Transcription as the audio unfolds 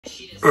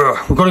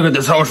We're gonna get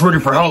this house ready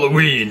for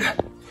Halloween.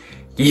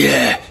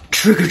 Yeah,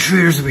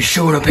 trick-or-treaters will be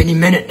showing up any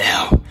minute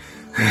now.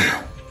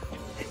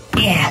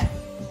 Yeah.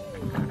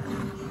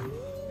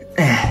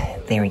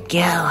 There we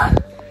go.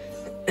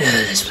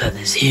 Let's put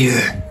this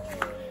here.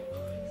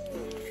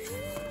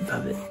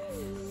 Love it.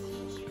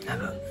 How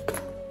about...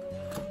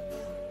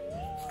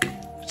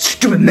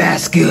 Stupid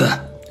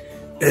mascot!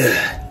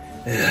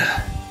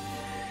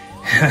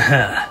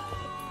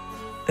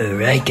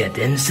 Alright, got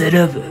them set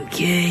up,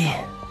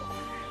 okay.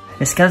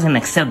 This skeleton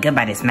looks so good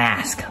by this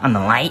mask. On the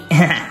light.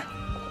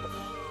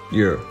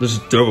 Yeah, this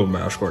devil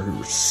mask right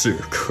here is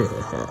sick.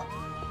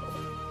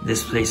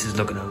 This place is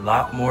looking a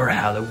lot more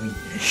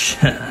Halloweenish.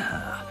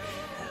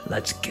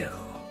 Let's go.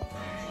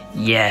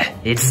 Yeah,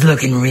 it's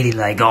looking really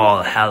like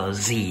All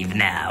Hallows Eve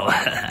now.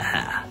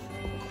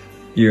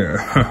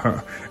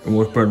 Yeah, and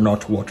what better not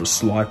to watch a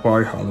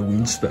Sly-Fi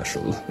Halloween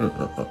special.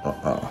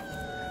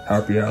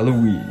 Happy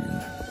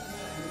Halloween.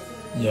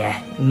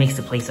 Yeah, it makes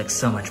the place look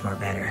so much more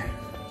better.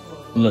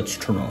 Let's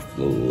turn off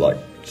the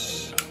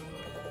lights.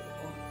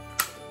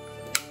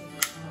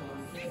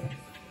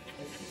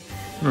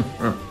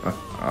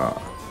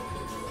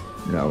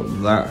 Now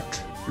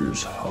that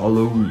is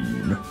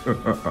Halloween.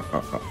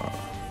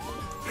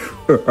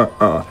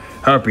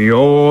 Happy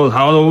All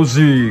Hallows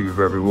Eve,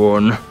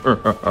 everyone.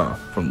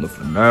 From the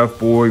Fnaf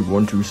Boy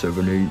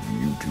 1278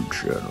 YouTube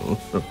channel.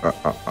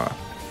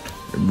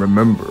 And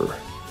remember,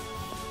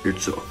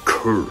 it's a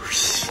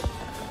curse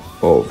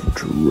of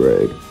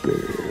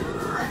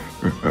DreadBear.